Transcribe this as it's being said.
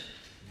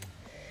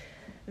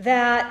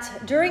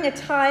that during a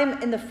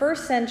time in the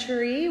first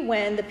century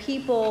when the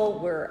people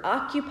were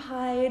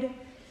occupied,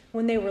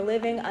 when they were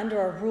living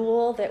under a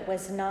rule that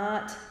was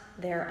not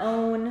their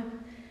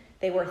own,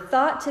 they were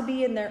thought to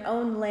be in their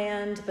own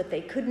land, but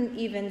they couldn't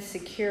even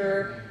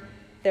secure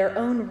their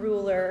own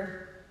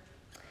ruler.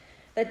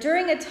 That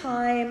during a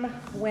time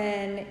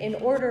when, in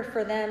order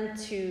for them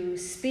to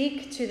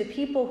speak to the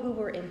people who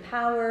were in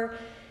power,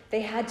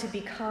 they had to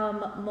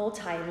become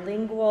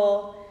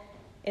multilingual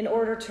in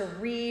order to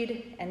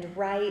read and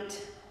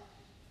write.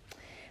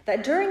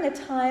 That during a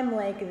time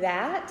like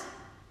that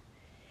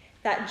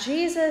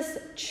Jesus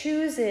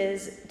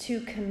chooses to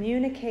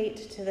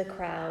communicate to the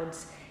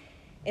crowds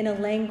in a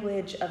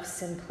language of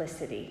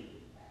simplicity.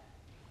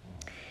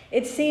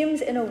 It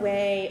seems in a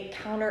way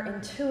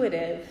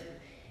counterintuitive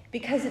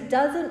because it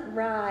doesn't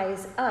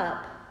rise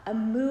up a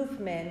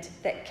movement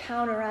that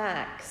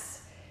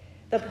counteracts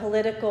the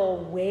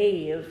political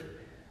wave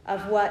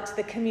of what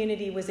the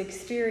community was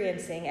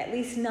experiencing, at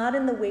least not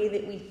in the way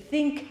that we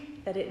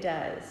think that it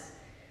does.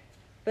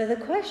 But the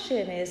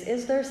question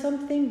is there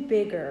something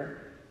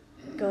bigger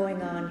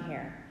going on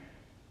here?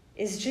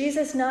 Is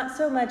Jesus not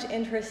so much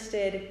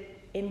interested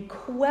in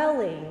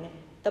quelling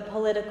the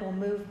political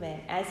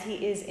movement as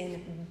he is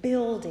in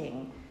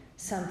building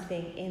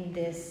something in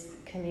this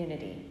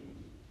community?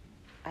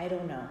 I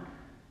don't know.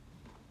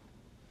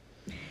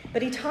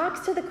 But he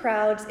talks to the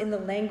crowds in the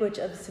language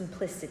of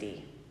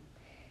simplicity,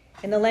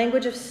 in the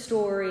language of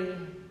story,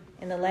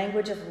 in the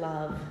language of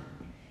love.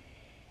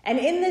 And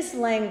in this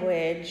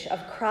language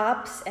of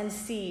crops and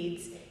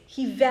seeds,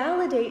 he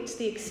validates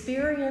the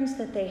experience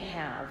that they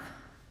have.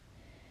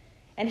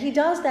 And he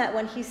does that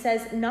when he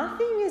says,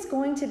 nothing is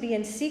going to be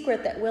in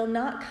secret that will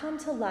not come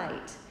to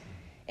light.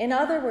 In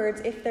other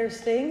words, if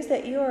there's things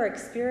that you are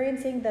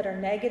experiencing that are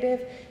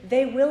negative,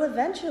 they will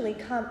eventually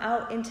come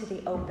out into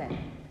the open.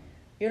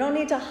 You don't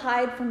need to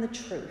hide from the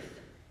truth,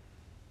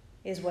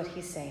 is what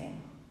he's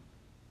saying.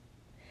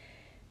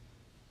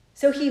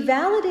 So he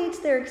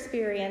validates their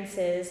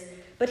experiences,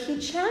 but he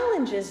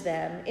challenges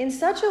them in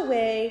such a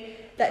way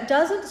that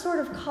doesn't sort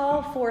of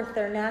call forth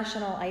their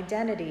national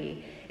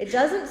identity. It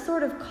doesn't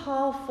sort of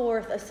call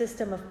forth a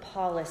system of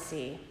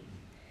policy.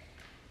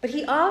 But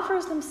he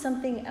offers them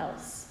something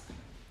else.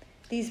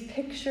 These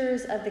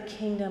pictures of the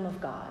kingdom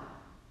of God.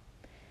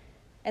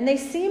 And they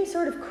seem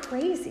sort of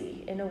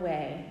crazy in a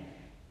way.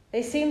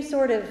 They seem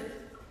sort of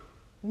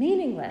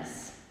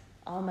meaningless,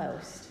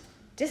 almost,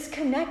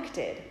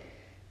 disconnected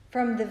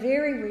from the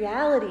very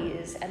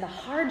realities and the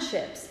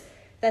hardships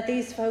that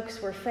these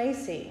folks were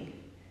facing.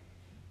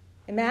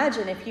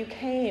 Imagine if you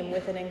came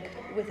with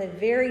a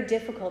very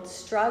difficult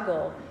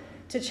struggle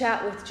to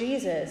chat with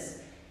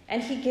Jesus,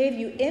 and he gave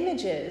you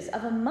images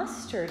of a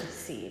mustard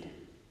seed.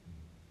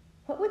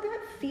 What would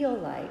that feel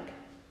like?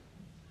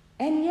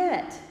 And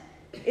yet,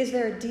 is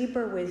there a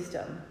deeper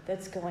wisdom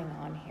that's going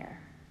on here?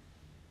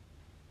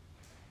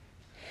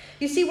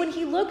 You see, when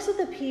he looks at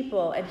the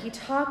people and he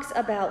talks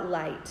about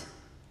light,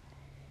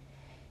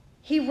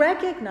 he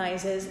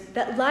recognizes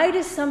that light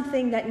is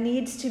something that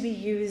needs to be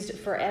used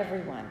for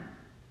everyone.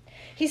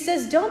 He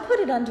says, don't put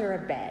it under a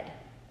bed.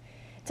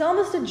 It's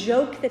almost a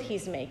joke that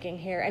he's making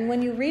here. And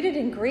when you read it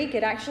in Greek,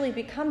 it actually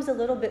becomes a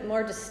little bit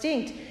more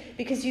distinct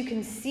because you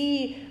can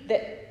see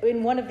that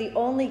in one of the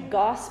only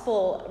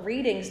gospel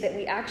readings that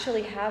we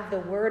actually have the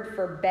word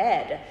for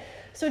bed.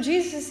 So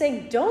Jesus is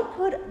saying, don't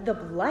put the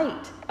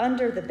light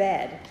under the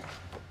bed.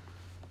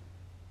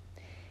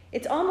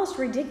 It's almost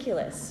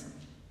ridiculous.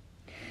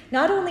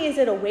 Not only is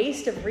it a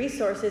waste of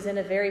resources in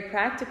a very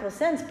practical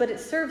sense, but it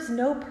serves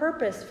no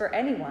purpose for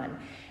anyone.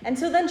 And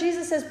so then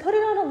Jesus says, put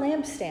it on a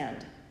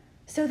lampstand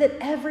so that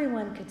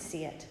everyone could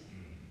see it.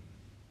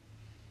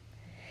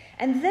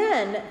 And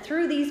then,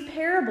 through these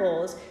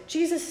parables,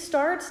 Jesus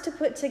starts to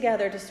put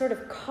together, to sort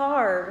of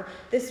carve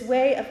this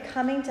way of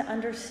coming to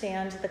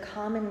understand the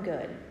common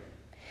good.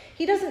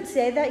 He doesn't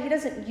say that, he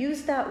doesn't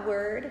use that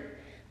word,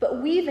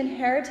 but we've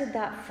inherited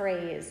that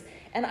phrase.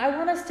 And I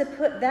want us to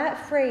put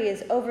that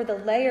phrase over the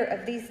layer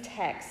of these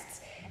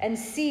texts and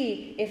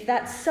see if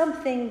that's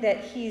something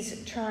that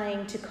he's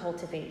trying to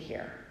cultivate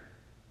here.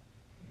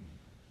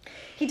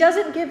 He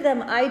doesn't give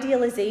them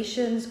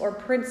idealizations or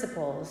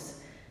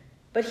principles,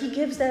 but he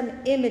gives them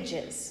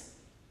images,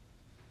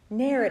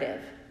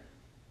 narrative,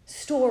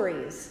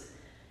 stories,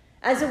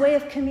 as a way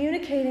of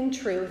communicating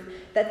truth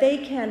that they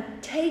can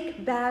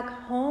take back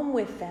home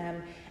with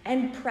them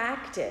and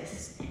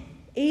practice,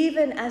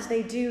 even as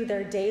they do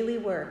their daily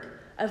work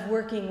of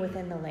working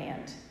within the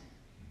land.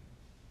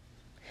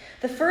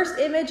 The first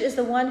image is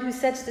the one who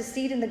sets the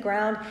seed in the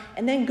ground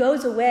and then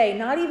goes away,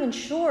 not even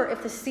sure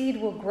if the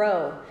seed will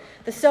grow.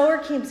 The sower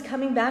keeps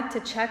coming back to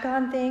check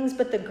on things,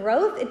 but the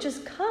growth, it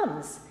just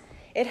comes.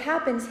 It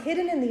happens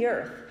hidden in the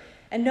earth,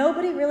 and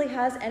nobody really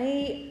has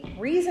any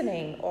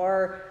reasoning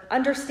or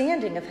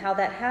understanding of how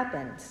that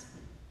happens.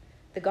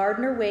 The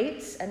gardener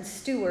waits and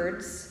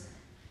stewards,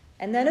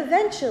 and then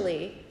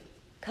eventually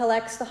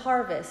collects the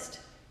harvest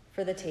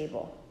for the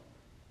table.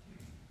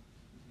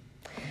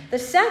 The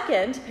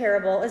second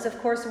parable is, of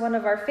course, one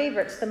of our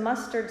favorites, the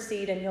mustard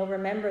seed, and you'll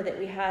remember that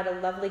we had a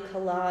lovely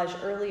collage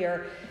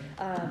earlier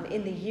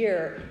in the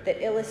year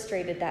that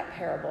illustrated that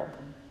parable.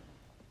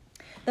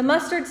 The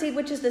mustard seed,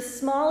 which is the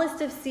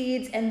smallest of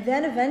seeds, and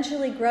then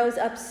eventually grows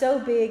up so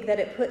big that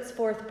it puts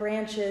forth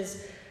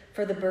branches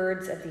for the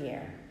birds of the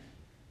air.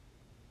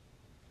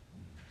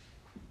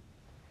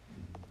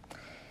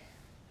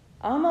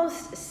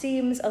 Almost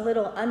seems a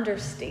little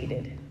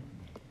understated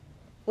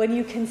when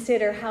you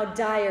consider how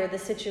dire the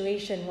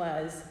situation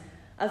was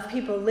of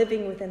people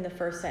living within the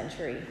first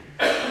century.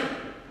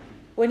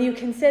 When you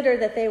consider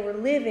that they were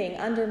living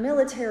under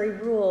military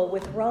rule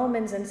with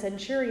Romans and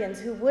centurions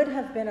who would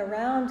have been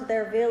around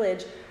their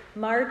village,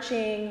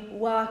 marching,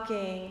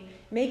 walking,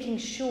 making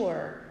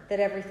sure that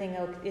everything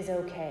is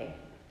okay.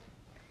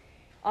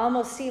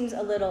 Almost seems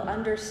a little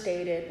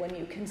understated when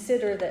you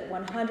consider that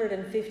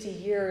 150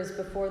 years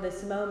before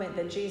this moment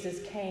that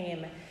Jesus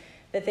came,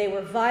 that they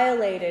were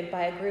violated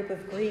by a group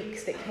of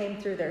Greeks that came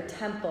through their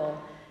temple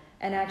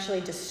and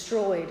actually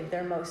destroyed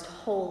their most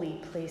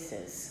holy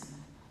places.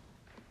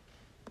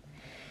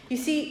 You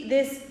see,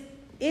 this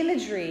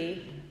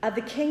imagery of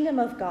the kingdom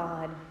of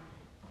God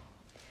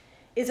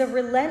is a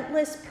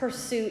relentless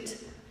pursuit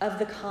of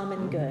the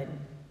common good.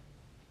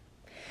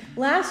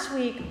 Last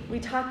week, we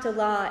talked a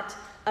lot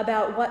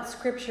about what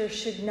Scripture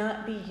should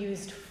not be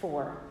used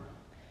for.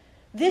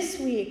 This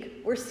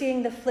week, we're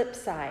seeing the flip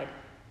side.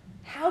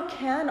 How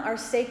can our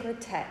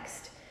sacred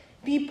text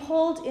be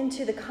pulled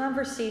into the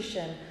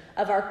conversation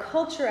of our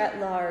culture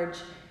at large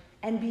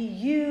and be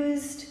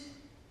used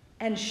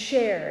and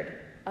shared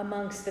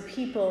amongst the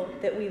people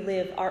that we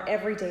live our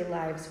everyday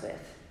lives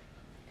with?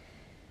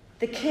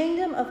 The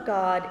kingdom of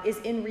God is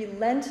in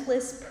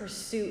relentless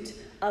pursuit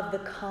of the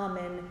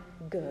common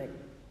good.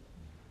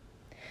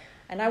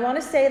 And I want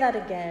to say that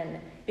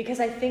again because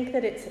I think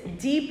that it's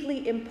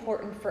deeply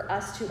important for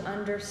us to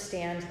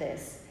understand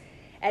this.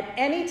 At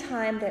any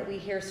time that we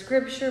hear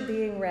Scripture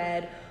being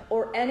read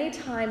or any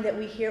time that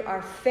we hear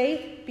our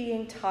faith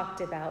being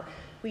talked about,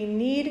 we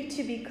need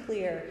to be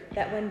clear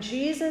that when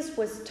Jesus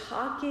was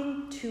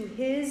talking to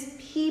his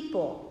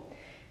people,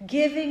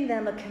 giving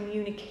them a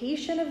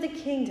communication of the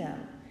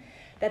kingdom,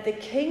 that the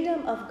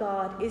kingdom of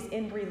God is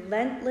in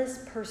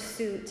relentless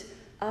pursuit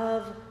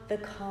of the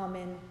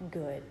common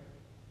good.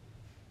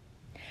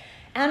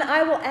 And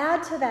I will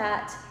add to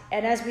that,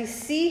 and as we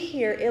see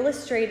here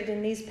illustrated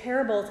in these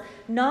parables,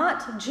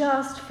 not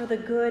just for the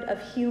good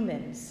of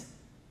humans.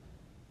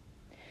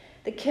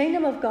 The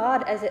kingdom of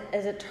God, as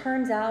it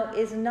turns out,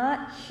 is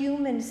not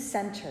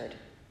human-centered.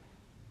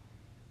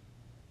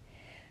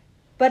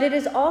 But it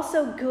is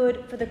also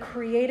good for the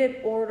created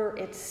order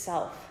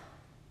itself,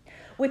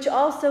 which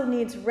also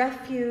needs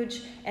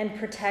refuge and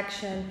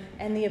protection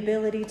and the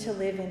ability to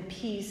live in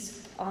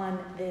peace on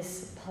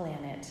this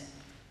planet.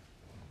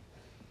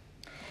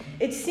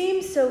 It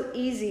seems so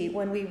easy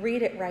when we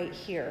read it right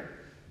here,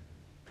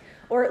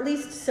 or at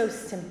least so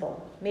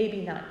simple,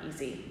 maybe not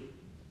easy.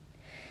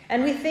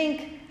 And we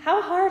think,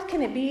 how hard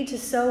can it be to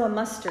sow a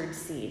mustard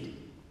seed?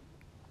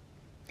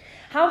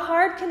 How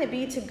hard can it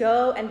be to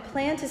go and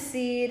plant a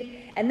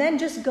seed and then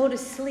just go to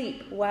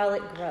sleep while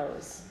it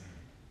grows?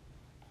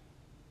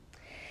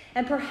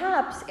 And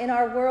perhaps in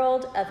our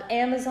world of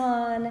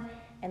Amazon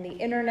and the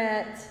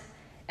internet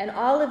and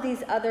all of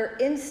these other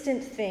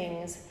instant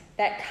things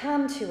that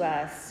come to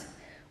us,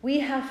 we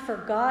have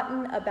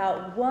forgotten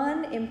about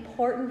one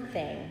important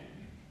thing,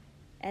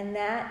 and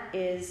that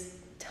is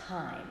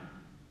time.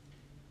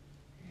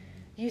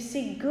 You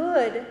see,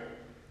 good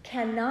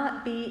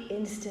cannot be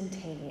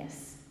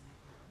instantaneous.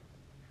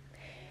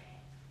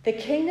 The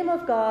kingdom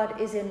of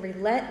God is in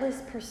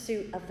relentless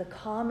pursuit of the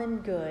common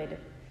good,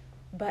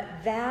 but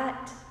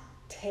that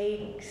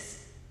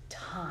takes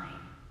time.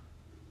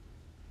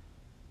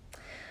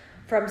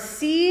 From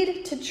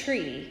seed to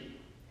tree,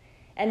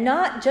 and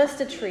not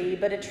just a tree,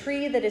 but a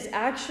tree that is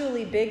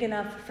actually big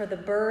enough for the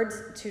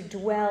birds to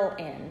dwell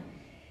in,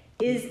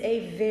 is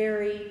a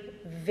very,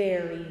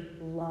 very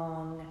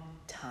long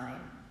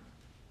time.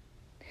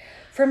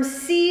 From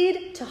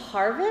seed to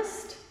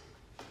harvest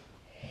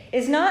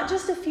is not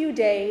just a few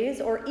days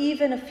or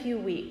even a few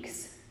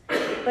weeks,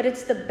 but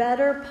it's the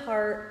better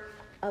part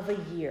of a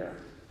year.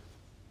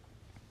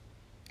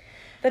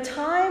 The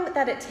time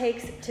that it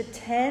takes to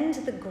tend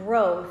the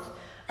growth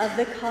of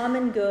the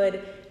common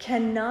good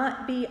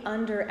cannot be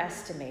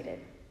underestimated.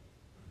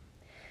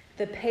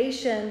 The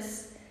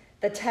patience,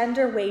 the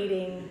tender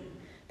waiting,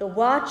 the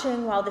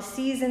watching while the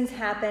seasons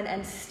happen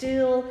and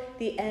still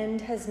the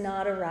end has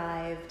not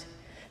arrived,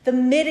 the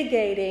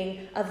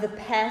mitigating of the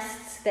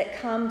pests that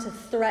come to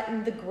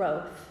threaten the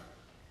growth,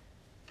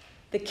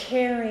 the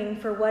caring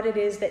for what it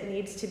is that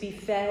needs to be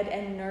fed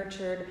and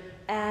nurtured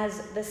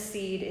as the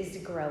seed is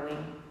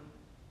growing.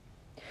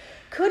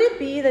 Could it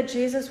be that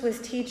Jesus was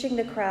teaching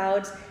the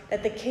crowds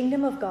that the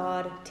kingdom of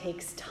God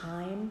takes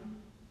time?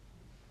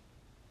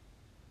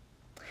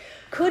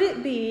 Could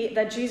it be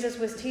that Jesus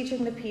was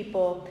teaching the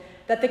people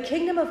that the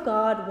kingdom of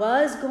God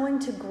was going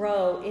to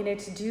grow in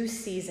its due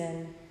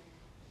season,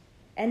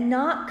 and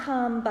not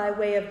come by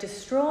way of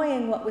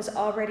destroying what was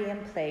already in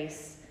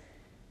place,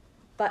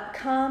 but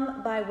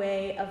come by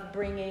way of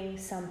bringing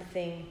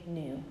something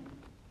new.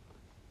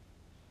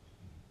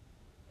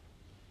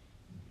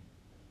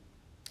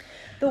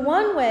 The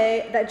one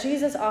way that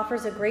Jesus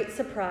offers a great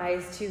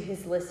surprise to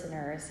his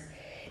listeners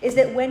is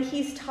that when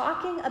he's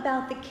talking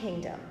about the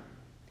kingdom,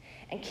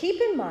 and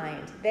keep in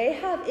mind, they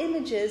have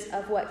images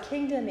of what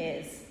kingdom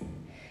is.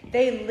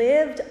 They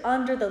lived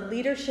under the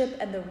leadership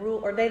and the rule,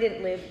 or they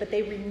didn't live, but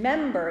they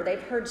remember,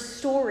 they've heard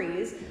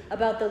stories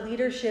about the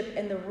leadership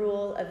and the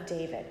rule of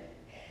David.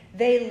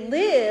 They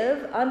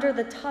live under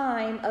the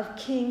time of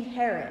King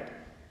Herod.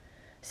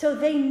 So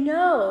they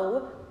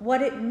know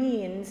what it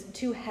means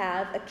to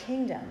have a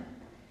kingdom.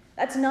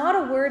 That's not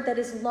a word that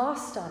is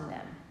lost on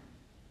them.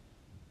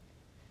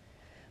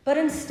 But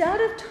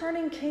instead of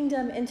turning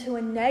kingdom into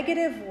a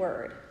negative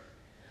word,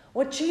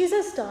 what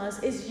Jesus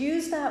does is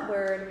use that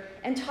word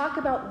and talk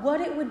about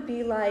what it would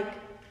be like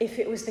if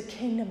it was the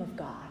kingdom of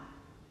God.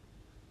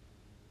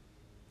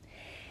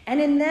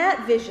 And in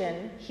that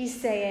vision, he's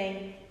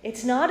saying,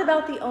 it's not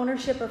about the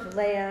ownership of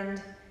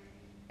land.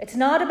 It's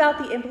not about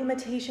the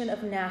implementation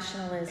of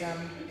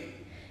nationalism.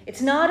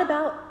 It's not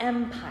about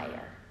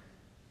empire.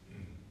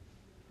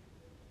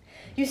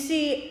 You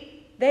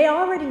see, they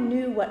already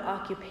knew what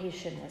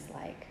occupation was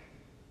like.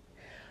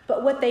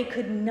 But what they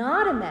could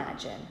not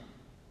imagine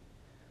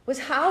was,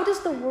 how does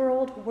the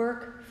world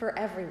work for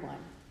everyone?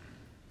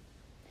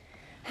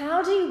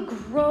 How do you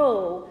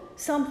grow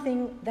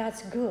something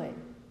that's good?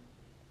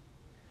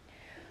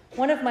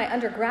 One of my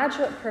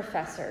undergraduate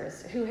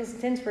professors, who has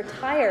since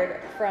retired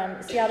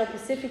from Seattle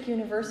Pacific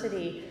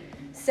University,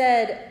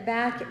 said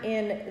back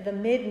in the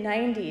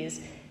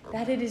mid-90s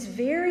that it is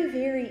very,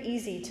 very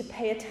easy to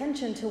pay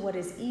attention to what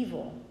is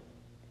evil,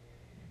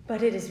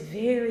 but it is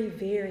very,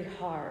 very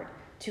hard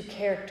to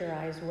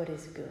characterize what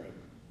is good.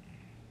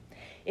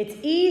 It's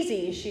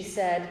easy, she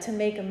said, to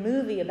make a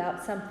movie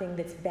about something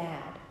that's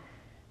bad,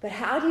 but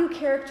how do you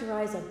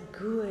characterize a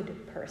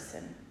good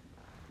person?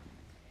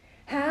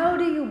 How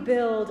do you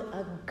build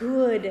a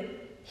good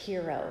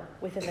hero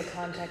within the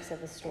context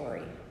of a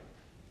story?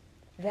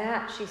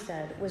 That, she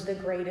said, was the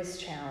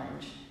greatest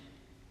challenge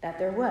that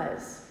there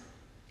was.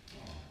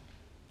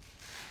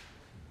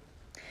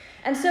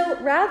 And so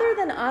rather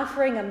than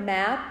offering a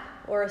map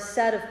or a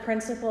set of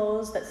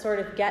principles that sort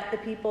of get the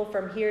people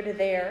from here to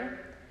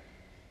there,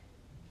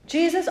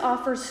 Jesus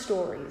offers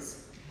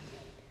stories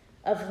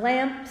of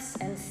lamps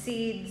and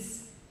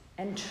seeds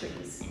and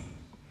trees.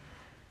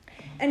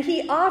 And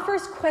he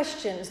offers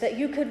questions that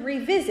you could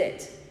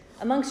revisit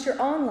amongst your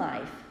own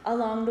life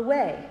along the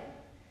way.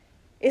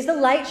 Is the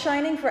light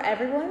shining for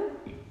everyone,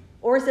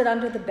 or is it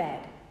under the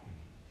bed?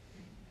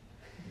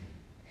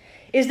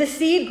 Is the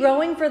seed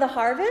growing for the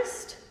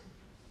harvest,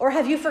 or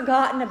have you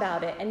forgotten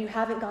about it and you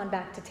haven't gone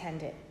back to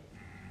tend it?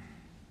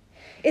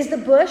 Is the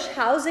bush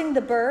housing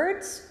the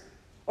birds,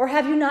 or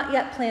have you not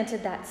yet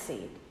planted that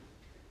seed?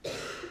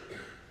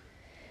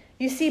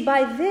 You see,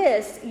 by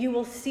this you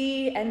will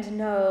see and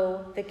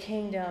know the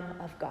kingdom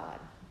of God.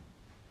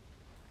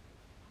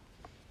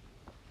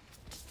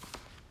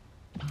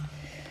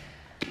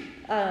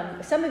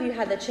 Some of you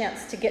had the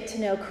chance to get to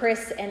know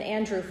Chris and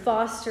Andrew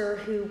Foster,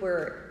 who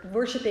were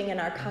worshiping in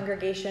our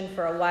congregation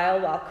for a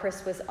while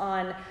Chris was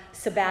on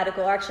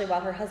sabbatical, actually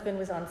while her husband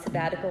was on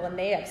sabbatical, and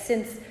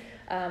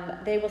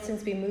they will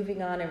since be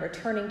moving on and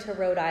returning to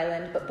Rhode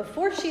Island. But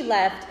before she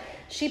left,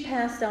 she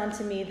passed on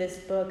to me this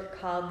book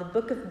called The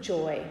Book of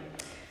Joy,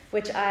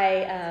 which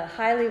I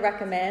highly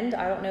recommend.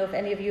 I don't know if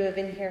any of you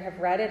in here have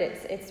read it.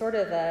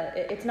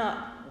 It's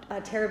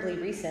not terribly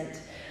recent.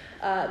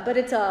 But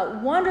it's a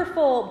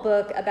wonderful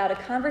book about a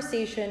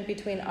conversation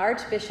between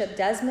Archbishop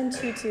Desmond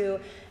Tutu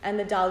and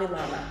the Dalai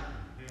Lama.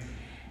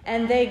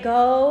 And they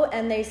go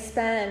and they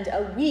spend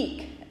a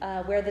week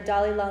where the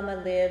Dalai Lama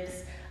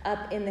lives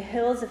up in the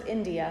hills of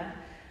India.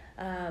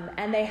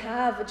 And they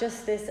have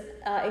just this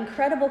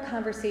incredible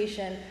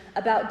conversation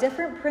about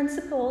different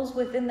principles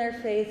within their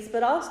faiths,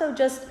 but also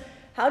just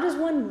how does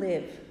one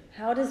live?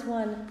 How does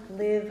one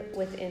live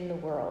within the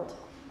world?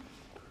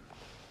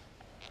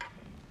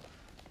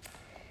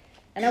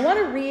 And I want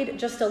to read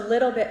just a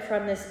little bit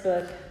from this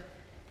book,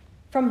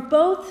 from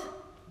both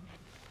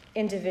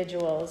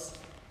individuals,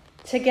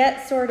 to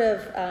get sort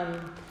of,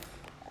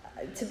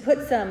 to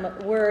put some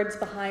words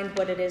behind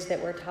what it is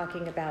that we're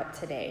talking about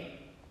today.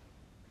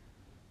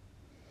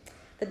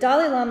 The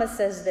Dalai Lama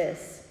says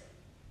this: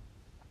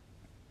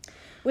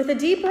 with a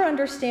deeper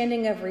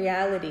understanding of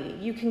reality,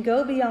 you can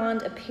go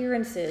beyond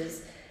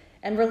appearances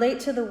and relate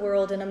to the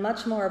world in a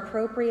much more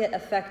appropriate,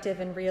 effective,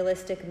 and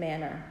realistic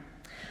manner.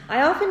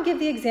 I often give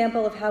the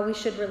example of how we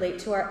should relate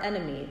to our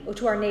enemy, or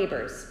to our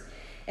neighbors.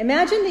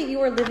 Imagine that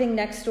you are living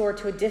next door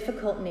to a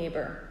difficult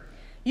neighbor.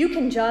 You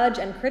can judge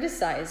and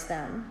criticize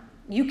them.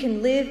 You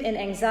can live in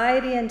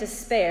anxiety and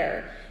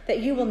despair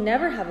that you will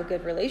never have a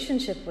good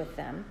relationship with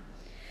them.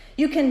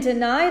 You can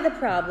deny the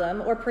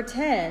problem or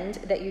pretend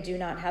that you do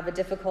not have a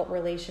difficult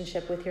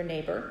relationship with your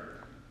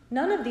neighbor.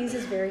 None of these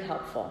is very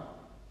helpful.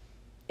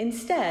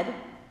 Instead,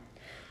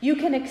 you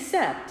can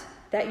accept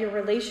that your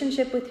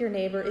relationship with your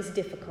neighbor is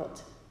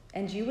difficult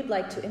and you would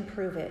like to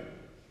improve it.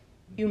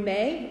 You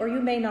may or you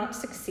may not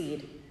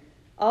succeed.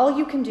 All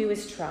you can do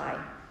is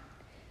try.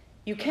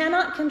 You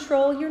cannot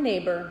control your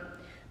neighbor,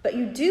 but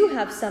you do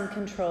have some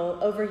control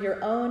over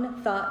your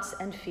own thoughts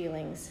and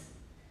feelings.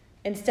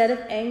 Instead of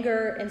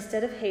anger,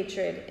 instead of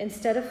hatred,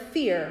 instead of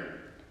fear,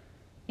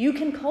 you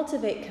can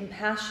cultivate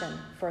compassion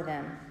for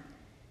them.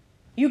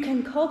 You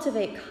can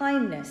cultivate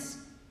kindness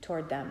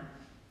toward them.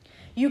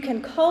 You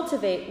can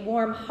cultivate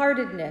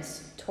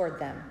warm-heartedness toward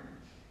them.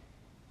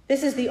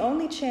 This is the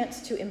only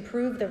chance to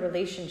improve the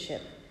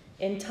relationship.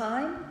 In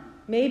time,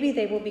 maybe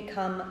they will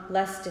become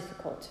less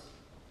difficult.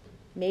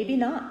 Maybe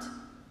not.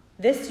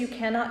 This you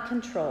cannot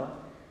control,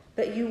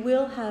 but you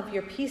will have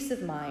your peace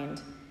of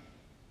mind,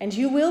 and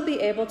you will be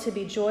able to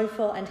be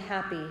joyful and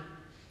happy,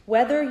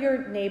 whether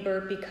your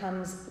neighbor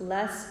becomes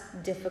less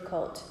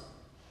difficult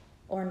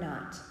or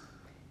not.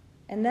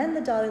 And then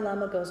the Dalai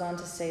Lama goes on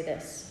to say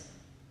this: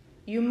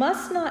 you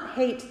must not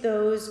hate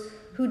those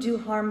who do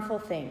harmful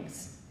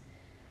things.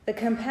 The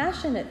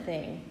compassionate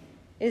thing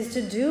is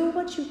to do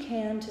what you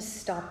can to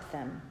stop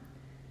them,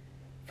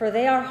 for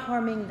they are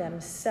harming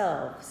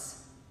themselves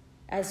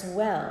as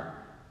well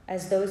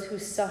as those who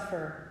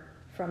suffer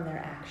from their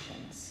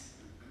actions.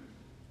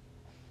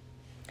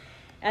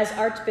 As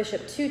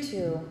Archbishop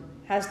Tutu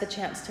has the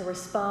chance to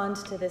respond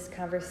to this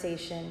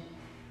conversation,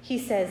 he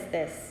says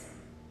this: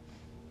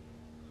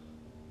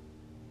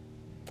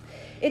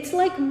 it's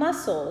like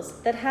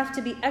muscles that have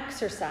to be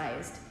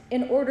exercised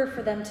in order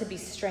for them to be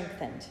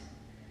strengthened.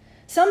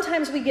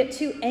 Sometimes we get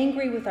too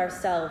angry with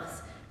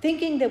ourselves,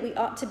 thinking that we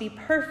ought to be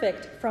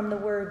perfect from the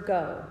word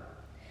go.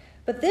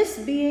 But this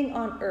being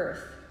on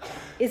earth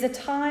is a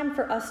time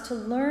for us to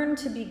learn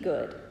to be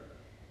good,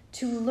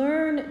 to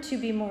learn to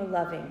be more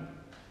loving,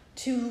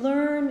 to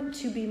learn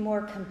to be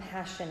more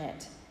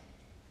compassionate.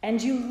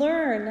 And you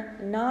learn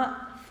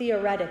not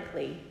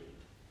theoretically.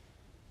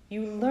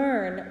 You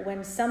learn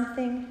when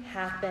something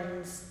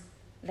happens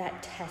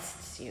that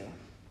tests you.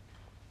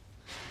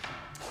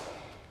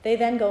 They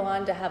then go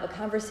on to have a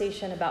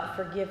conversation about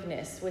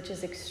forgiveness, which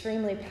is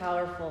extremely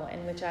powerful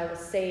and which I will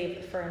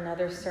save for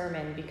another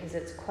sermon because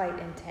it's quite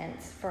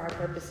intense for our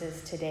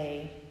purposes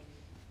today.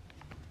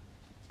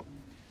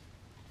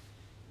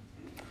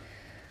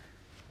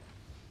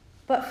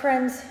 But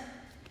friends,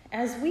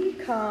 as we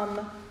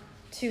come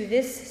to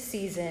this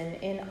season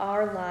in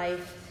our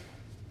life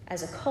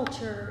as a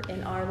culture,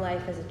 in our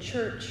life as a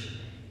church,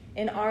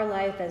 in our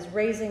life as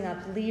raising up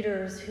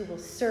leaders who will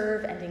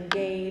serve and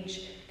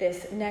engage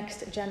this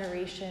next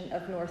generation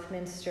of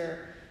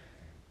Northminster,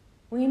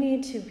 we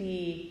need to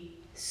be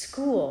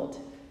schooled,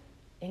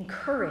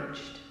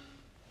 encouraged.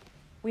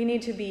 We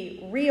need to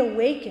be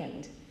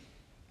reawakened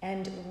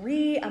and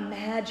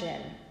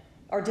reimagine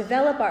or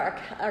develop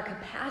our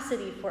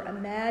capacity for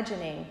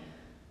imagining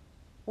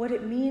what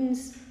it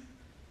means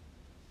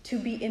to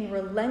be in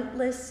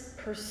relentless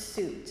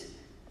pursuit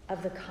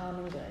of the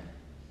common good.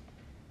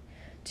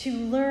 To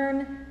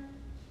learn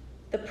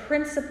the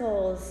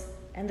principles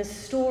and the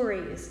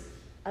stories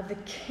of the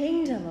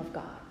kingdom of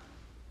God,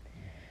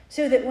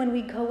 so that when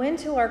we go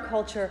into our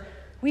culture,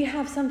 we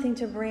have something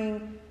to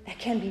bring that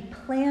can be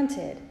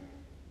planted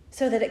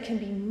so that it can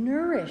be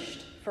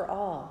nourished for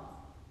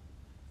all.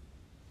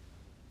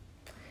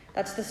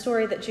 That's the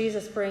story that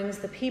Jesus brings,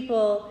 the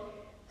people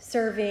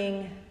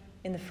serving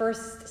in the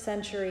first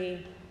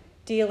century,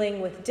 dealing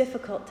with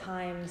difficult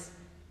times,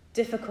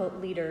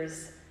 difficult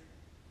leaders,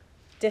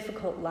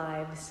 difficult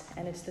lives,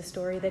 and it's the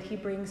story that he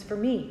brings for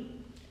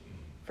me,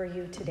 for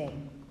you today.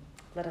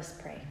 Let us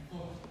pray.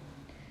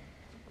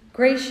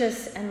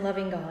 Gracious and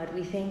loving God,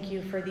 we thank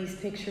you for these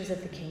pictures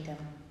of the kingdom,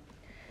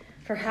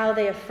 for how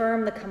they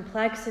affirm the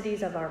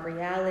complexities of our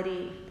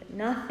reality.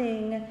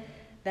 Nothing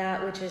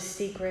that which is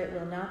secret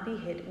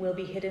will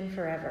be hidden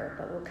forever,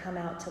 but will come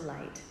out to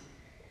light.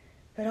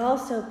 But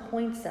also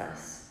points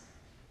us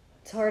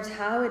towards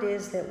how it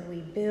is that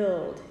we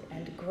build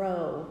and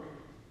grow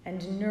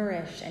and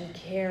nourish and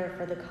care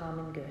for the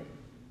common good.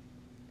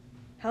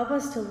 Help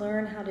us to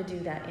learn how to do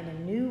that in a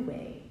new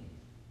way.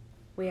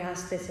 We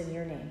ask this in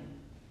your name.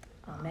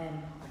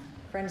 Amen.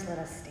 Friends, let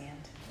us stand.